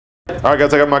All right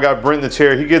guys, I got my guy Brent in the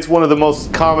chair. He gets one of the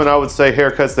most common, I would say,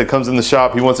 haircuts that comes in the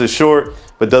shop. He wants it short,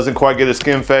 but doesn't quite get a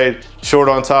skin fade. Short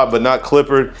on top, but not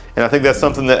clippered. And I think that's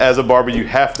something that as a barber, you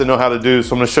have to know how to do.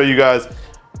 So I'm gonna show you guys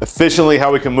efficiently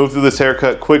how we can move through this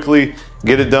haircut quickly,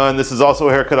 get it done. This is also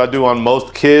a haircut I do on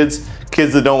most kids.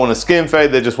 Kids that don't want a skin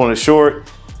fade, they just want it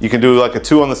short. You can do like a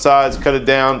 2 on the sides, cut it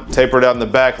down, taper it out in the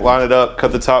back, line it up,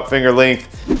 cut the top finger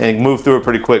length, and move through it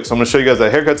pretty quick. So I'm gonna show you guys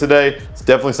that haircut today. It's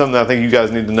definitely something that I think you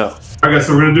guys need to know. All right guys,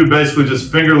 so we're gonna do basically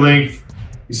just finger length.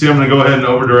 You see I'm gonna go ahead and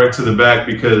over direct to the back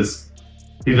because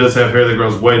he does have hair that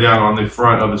grows way down on the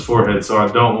front of his forehead, so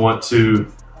I don't want to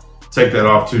take that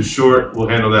off too short. We'll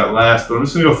handle that last, but I'm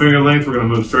just gonna go finger length. We're gonna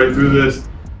move straight through this.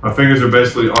 My fingers are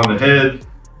basically on the head.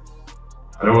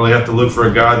 I don't really have to look for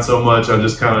a guide so much. I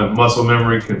just kind of muscle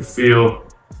memory can feel.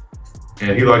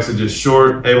 And he likes it just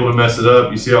short, able to mess it up.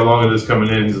 You see how long it is coming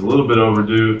in. He's a little bit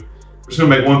overdue. We're just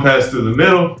gonna make one pass through the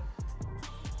middle,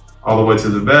 all the way to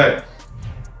the back.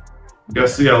 You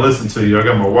guys see I listened to you. I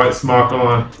got my white smock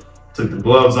on, took the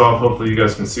gloves off. Hopefully you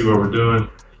guys can see what we're doing.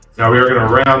 Now we are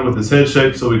gonna round with this head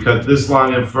shape. So we cut this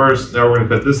line in first. Now we're gonna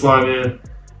cut this line in.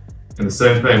 And the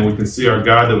same thing, we can see our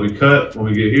guide that we cut when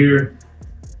we get here.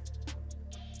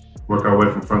 Work our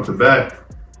way from front to back.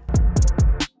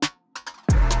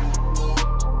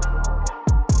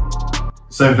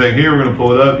 Same thing here, we're gonna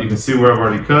pull it up. You can see where I've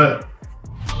already cut.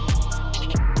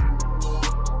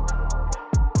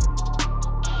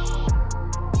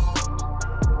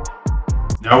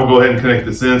 Now we'll go ahead and connect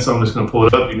this in. So I'm just gonna pull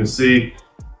it up. You can see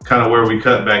kind of where we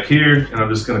cut back here. And I'm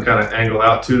just gonna kind of angle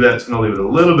out to that. It's gonna leave it a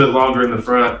little bit longer in the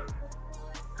front.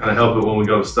 Kind of help it when we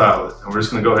go to style it. And we're just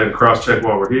gonna go ahead and cross check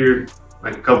while we're here.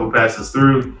 Make a couple passes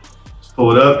through, just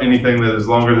pull it up. Anything that is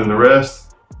longer than the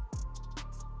rest,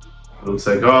 it'll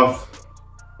take off.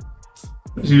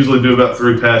 I usually do about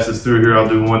 3 passes through here. I'll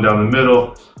do one down the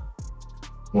middle,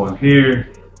 one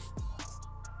here.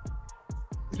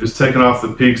 Just taking off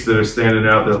the peaks that are standing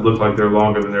out that look like they're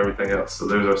longer than everything else. So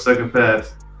there's our second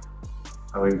pass.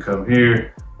 Now we can come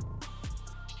here.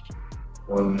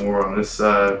 One more on this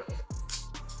side.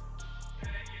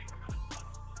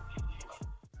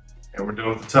 And we're done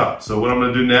with the top. So what I'm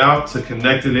gonna do now to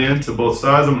connect it in to both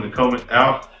sides, I'm gonna comb it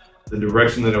out the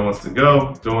direction that it wants to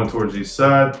go, going towards each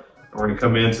side. And we're gonna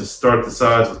come in to start the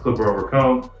sides with clipper over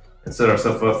comb and set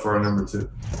ourselves up for our number 2.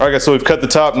 All right guys, so we've cut the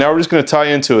top. Now we're just gonna tie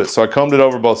into it. So I combed it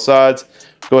over both sides.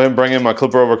 Go ahead and bring in my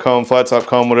clipper over comb, flat top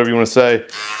comb, whatever you wanna say.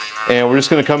 And we're just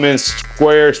gonna come in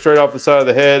square, straight off the side of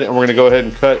the head, and we're gonna go ahead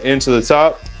and cut into the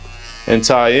top and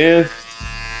tie in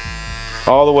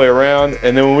all the way around.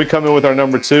 And then when we come in with our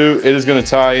number 2, it is gonna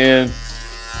tie in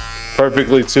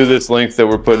perfectly to this length that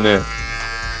we're putting in.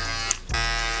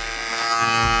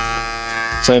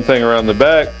 Same thing around the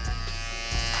back.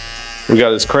 We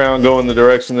got his crown going the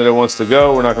direction that it wants to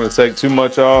go. We're not gonna take too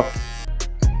much off.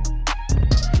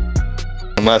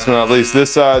 And last but not least,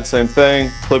 this side, same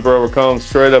thing. Clipper over comb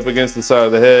straight up against the side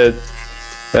of the head.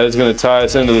 That is gonna tie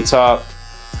us into the top.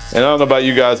 And I don't know about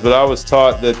you guys, but I was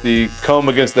taught that the comb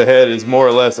against the head is more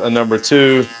or less a number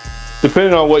 2.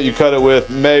 Depending on what you cut it with,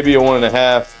 maybe a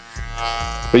 1.5.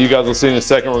 But you guys will see in a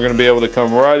second, we're gonna be able to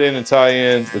come right in and tie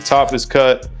in. The top is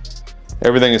cut.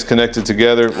 Everything is connected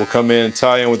together. We'll come in and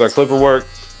tie in with our clipper work.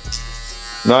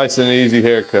 Nice and easy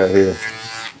haircut here.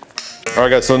 All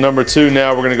right guys, so number 2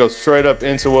 now, we're gonna go straight up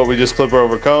into what we just clipper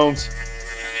over combed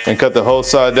and cut the whole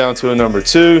side down to a number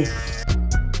 2.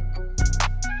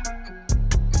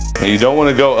 And you don't want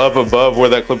to go up above where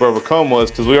that clipper over comb was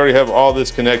because we already have all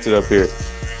this connected up here.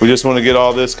 We just want to get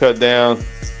all this cut down,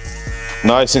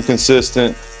 nice and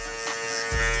consistent.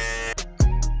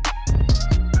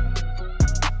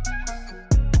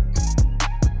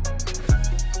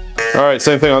 All right,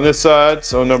 same thing on this side.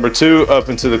 So number 2 up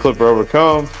into the clipper over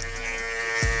comb.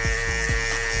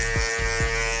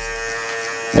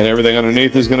 And everything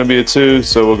underneath is going to be a 2,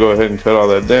 so we'll go ahead and cut all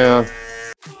that down.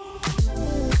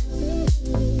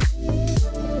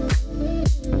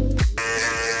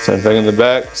 Same thing in the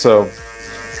back. So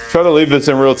try to leave this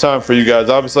in real time for you guys.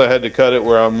 Obviously I had to cut it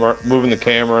where I'm moving the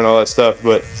camera and all that stuff,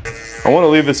 but I want to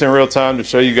leave this in real time to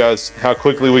show you guys how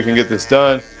quickly we can get this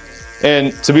done.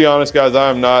 And to be honest guys,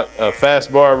 I am not a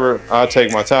fast barber. I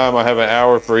take my time. I have an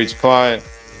hour for each client,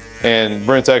 and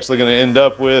Brent's actually going to end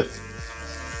up with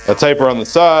a taper on the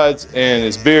sides and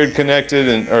his beard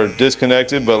connected or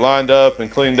disconnected, but lined up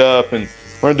and cleaned up, and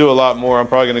we're gonna do a lot more. I'm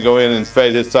probably gonna go in and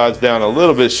fade his sides down a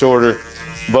little bit shorter,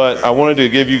 but I wanted to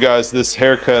give you guys this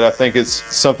haircut. I think it's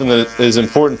something that is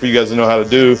important for you guys to know how to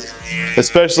do,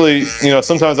 especially, you know,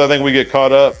 sometimes I think we get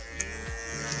caught up.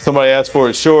 Somebody asks for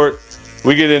it short,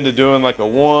 we get into doing like a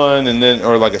 1 and then,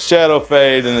 or like a shadow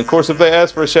fade. And of course, if they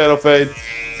ask for a shadow fade,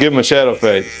 give them a shadow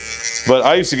fade. But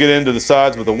I used to get into the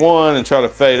sides with a 1 and try to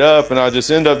fade up, and I just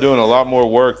end up doing a lot more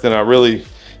work than I really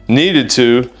needed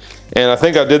to. And I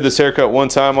think I did this haircut one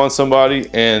time on somebody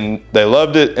and they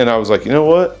loved it. And I was like, you know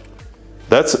what?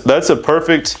 That's a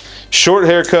perfect short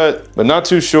haircut, but not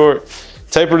too short.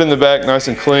 Tapered in the back, nice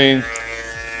and clean.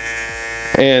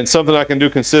 And something I can do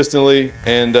consistently.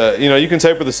 And you know, you can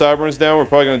taper the sideburns down. We're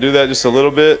probably gonna do that just a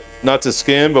little bit, not to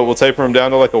skin, but we'll taper them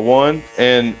down to like a 1.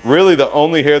 And really the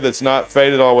only hair that's not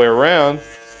faded all the way around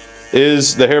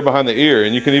is the hair behind the ear.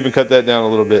 And you can even cut that down a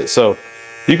little bit. So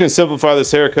you can simplify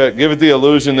this haircut, give it the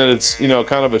illusion that it's, you know,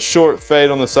 kind of a short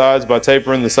fade on the sides by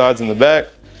tapering the sides and the back.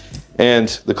 And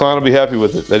the client will be happy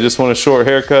with it. They just want a short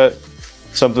haircut,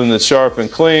 something that's sharp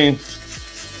and clean.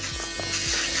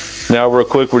 Now real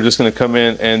quick, we're just gonna come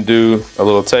in and do a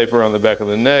little taper on the back of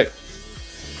the neck.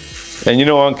 And you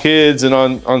know, on kids and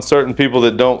on certain people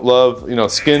that don't love, you know,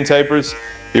 skin tapers,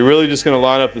 you're really just gonna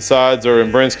line up the sides, or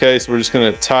in Brent's case, we're just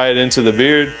gonna tie it into the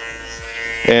beard.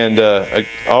 And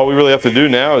all we really have to do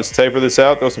now is taper this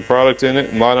out, throw some product in it,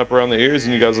 and line up around the ears,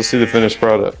 and you guys will see the finished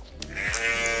product.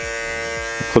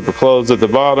 Clipper closed at the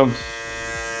bottom.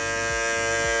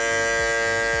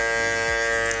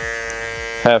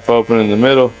 Half open in the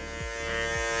middle.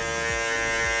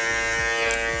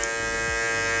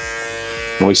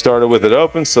 And we started with it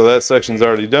open, so that section's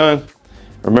already done.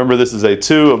 Remember, this is a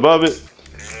 2 above it.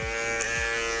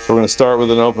 So we're gonna start with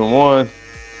an open 1.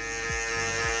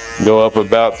 Go up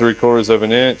about 3/4 of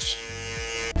an inch.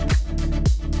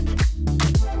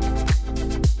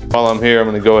 While I'm here, I'm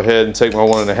gonna go ahead and take my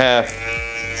 1.5.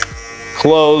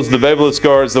 Close, the Babyliss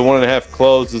guards, the 1.5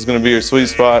 closed is gonna be your sweet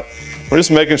spot. We're just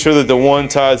making sure that the 1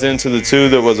 ties into the 2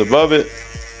 that was above it.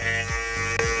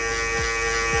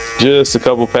 Just a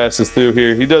couple passes through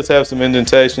here. He does have some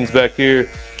indentations back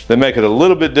here that make it a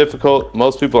little bit difficult.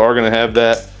 Most people are gonna have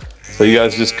that. So you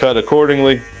guys just cut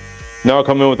accordingly. Now I'll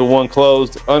come in with the 1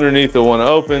 closed underneath the 1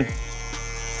 open.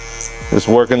 Just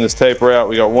working this taper out.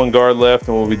 We got 1 guard left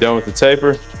and we'll be done with the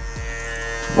taper.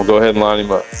 We'll go ahead and line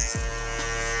him up.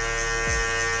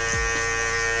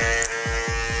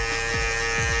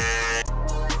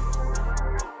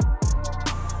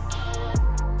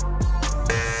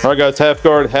 All right guys, half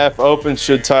guard, half open,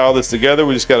 should tie all this together.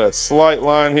 We just got a slight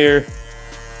line here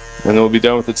and then we'll be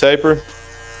done with the taper.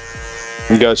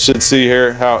 You guys should see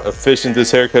here how efficient this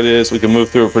haircut is. We can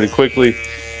move through it pretty quickly.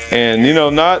 And you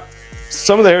know,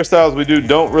 some of the hairstyles we do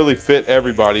don't really fit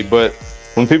everybody, but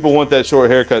when people want that short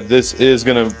haircut, this is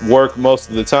gonna work most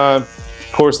of the time.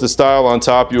 Of course, the style on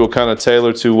top, you will kind of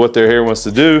tailor to what their hair wants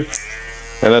to do.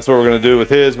 And that's what we're gonna do with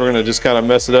his. We're gonna just kind of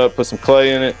mess it up, put some clay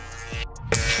in it.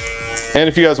 And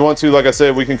if you guys want to, like I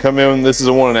said, we can come in, this is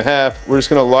a 1.5. We're just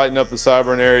gonna lighten up the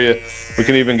sideburn area. We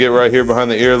can even get right here behind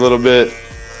the ear a little bit.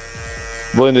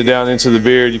 Blend it down into the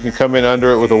beard. You can come in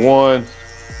under it with a 1.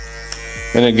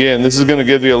 And again, this is gonna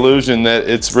give the illusion that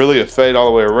it's really a fade all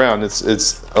the way around.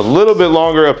 It's a little bit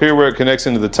longer up here where it connects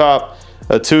into the top.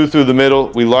 A 2 through the middle.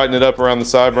 We lighten it up around the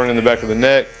sideburn in the back of the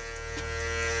neck.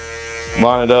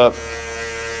 Line it up.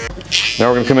 Now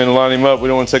we're gonna come in and line him up. We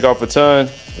don't wanna take off a ton.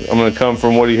 I'm gonna come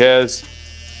from what he has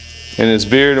in his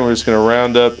beard and we're just gonna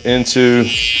round up into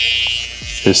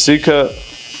his C-cut.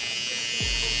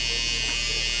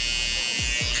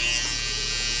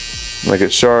 Make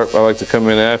it sharp. I like to come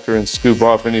in after and scoop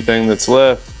off anything that's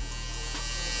left.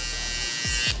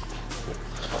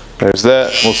 There's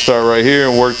that. We'll start right here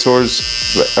and work towards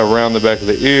around the back of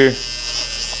the ear.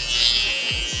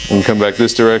 And come back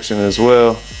this direction as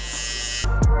well.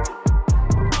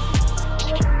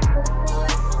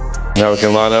 Now we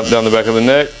can line up down the back of the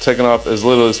neck, taking off as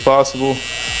little as possible.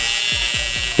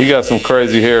 He got some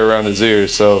crazy hair around his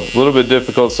ears, so a little bit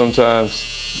difficult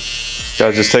sometimes.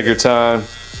 Gotta just take your time.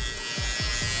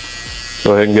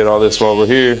 Go ahead and get all this while we're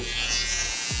here.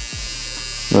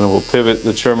 Then we'll pivot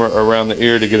the trimmer around the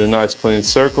ear to get a nice clean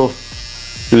circle.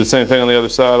 Do the same thing on the other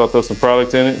side. I'll throw some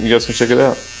product in it and you guys can check it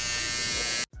out.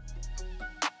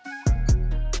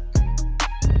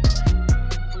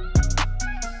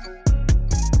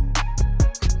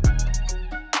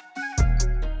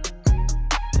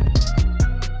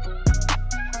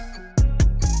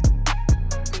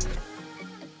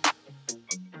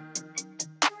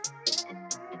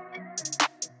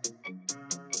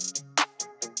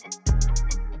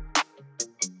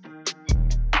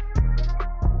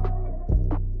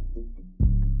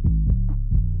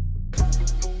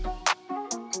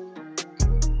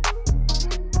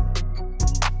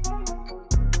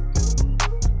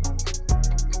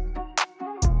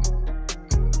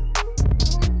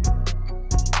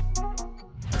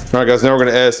 All right guys, now we're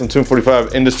gonna add some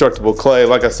Tomb45 Indestructible clay.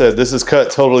 Like I said, this is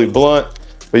cut totally blunt,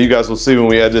 but you guys will see when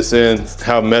we add this in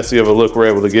how messy of a look we're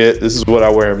able to get. This is what I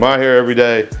wear in my hair every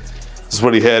day. This is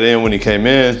what he had in when he came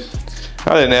in.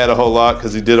 I didn't add a whole lot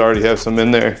because he did already have some in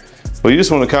there. But you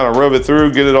just want to kind of rub it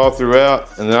through, get it all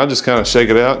throughout, and then I just kind of shake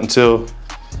it out until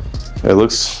it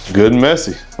looks good and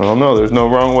messy. I don't know, there's no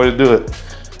wrong way to do it.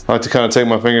 I like to kind of take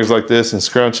my fingers like this and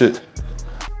scrunch it.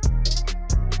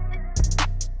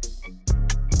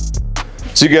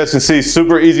 So you guys can see,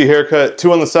 super easy haircut.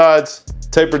 2 on the sides,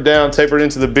 tapered down, tapered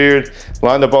into the beard,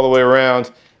 lined up all the way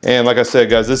around. And like I said,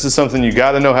 guys, this is something you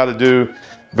got to know how to do.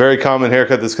 Very common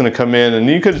haircut that's going to come in, and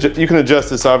you can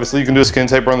adjust this. Obviously, you can do a skin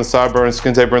taper on the sideburn,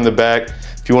 skin taper in the back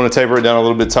if you want to taper it down a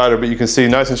little bit tighter. But you can see,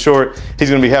 nice and short.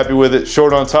 He's going to be happy with it.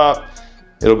 Short on top,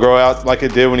 it'll grow out like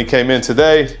it did when he came in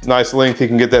today. Nice length. He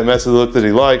can get that messy look that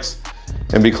he likes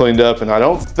and be cleaned up. And I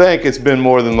don't think it's been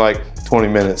more than like 20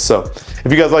 minutes. So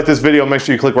if you guys like this video, make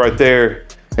sure you click right there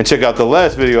and check out the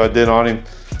last video I did on him.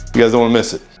 You guys don't want to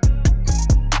miss it.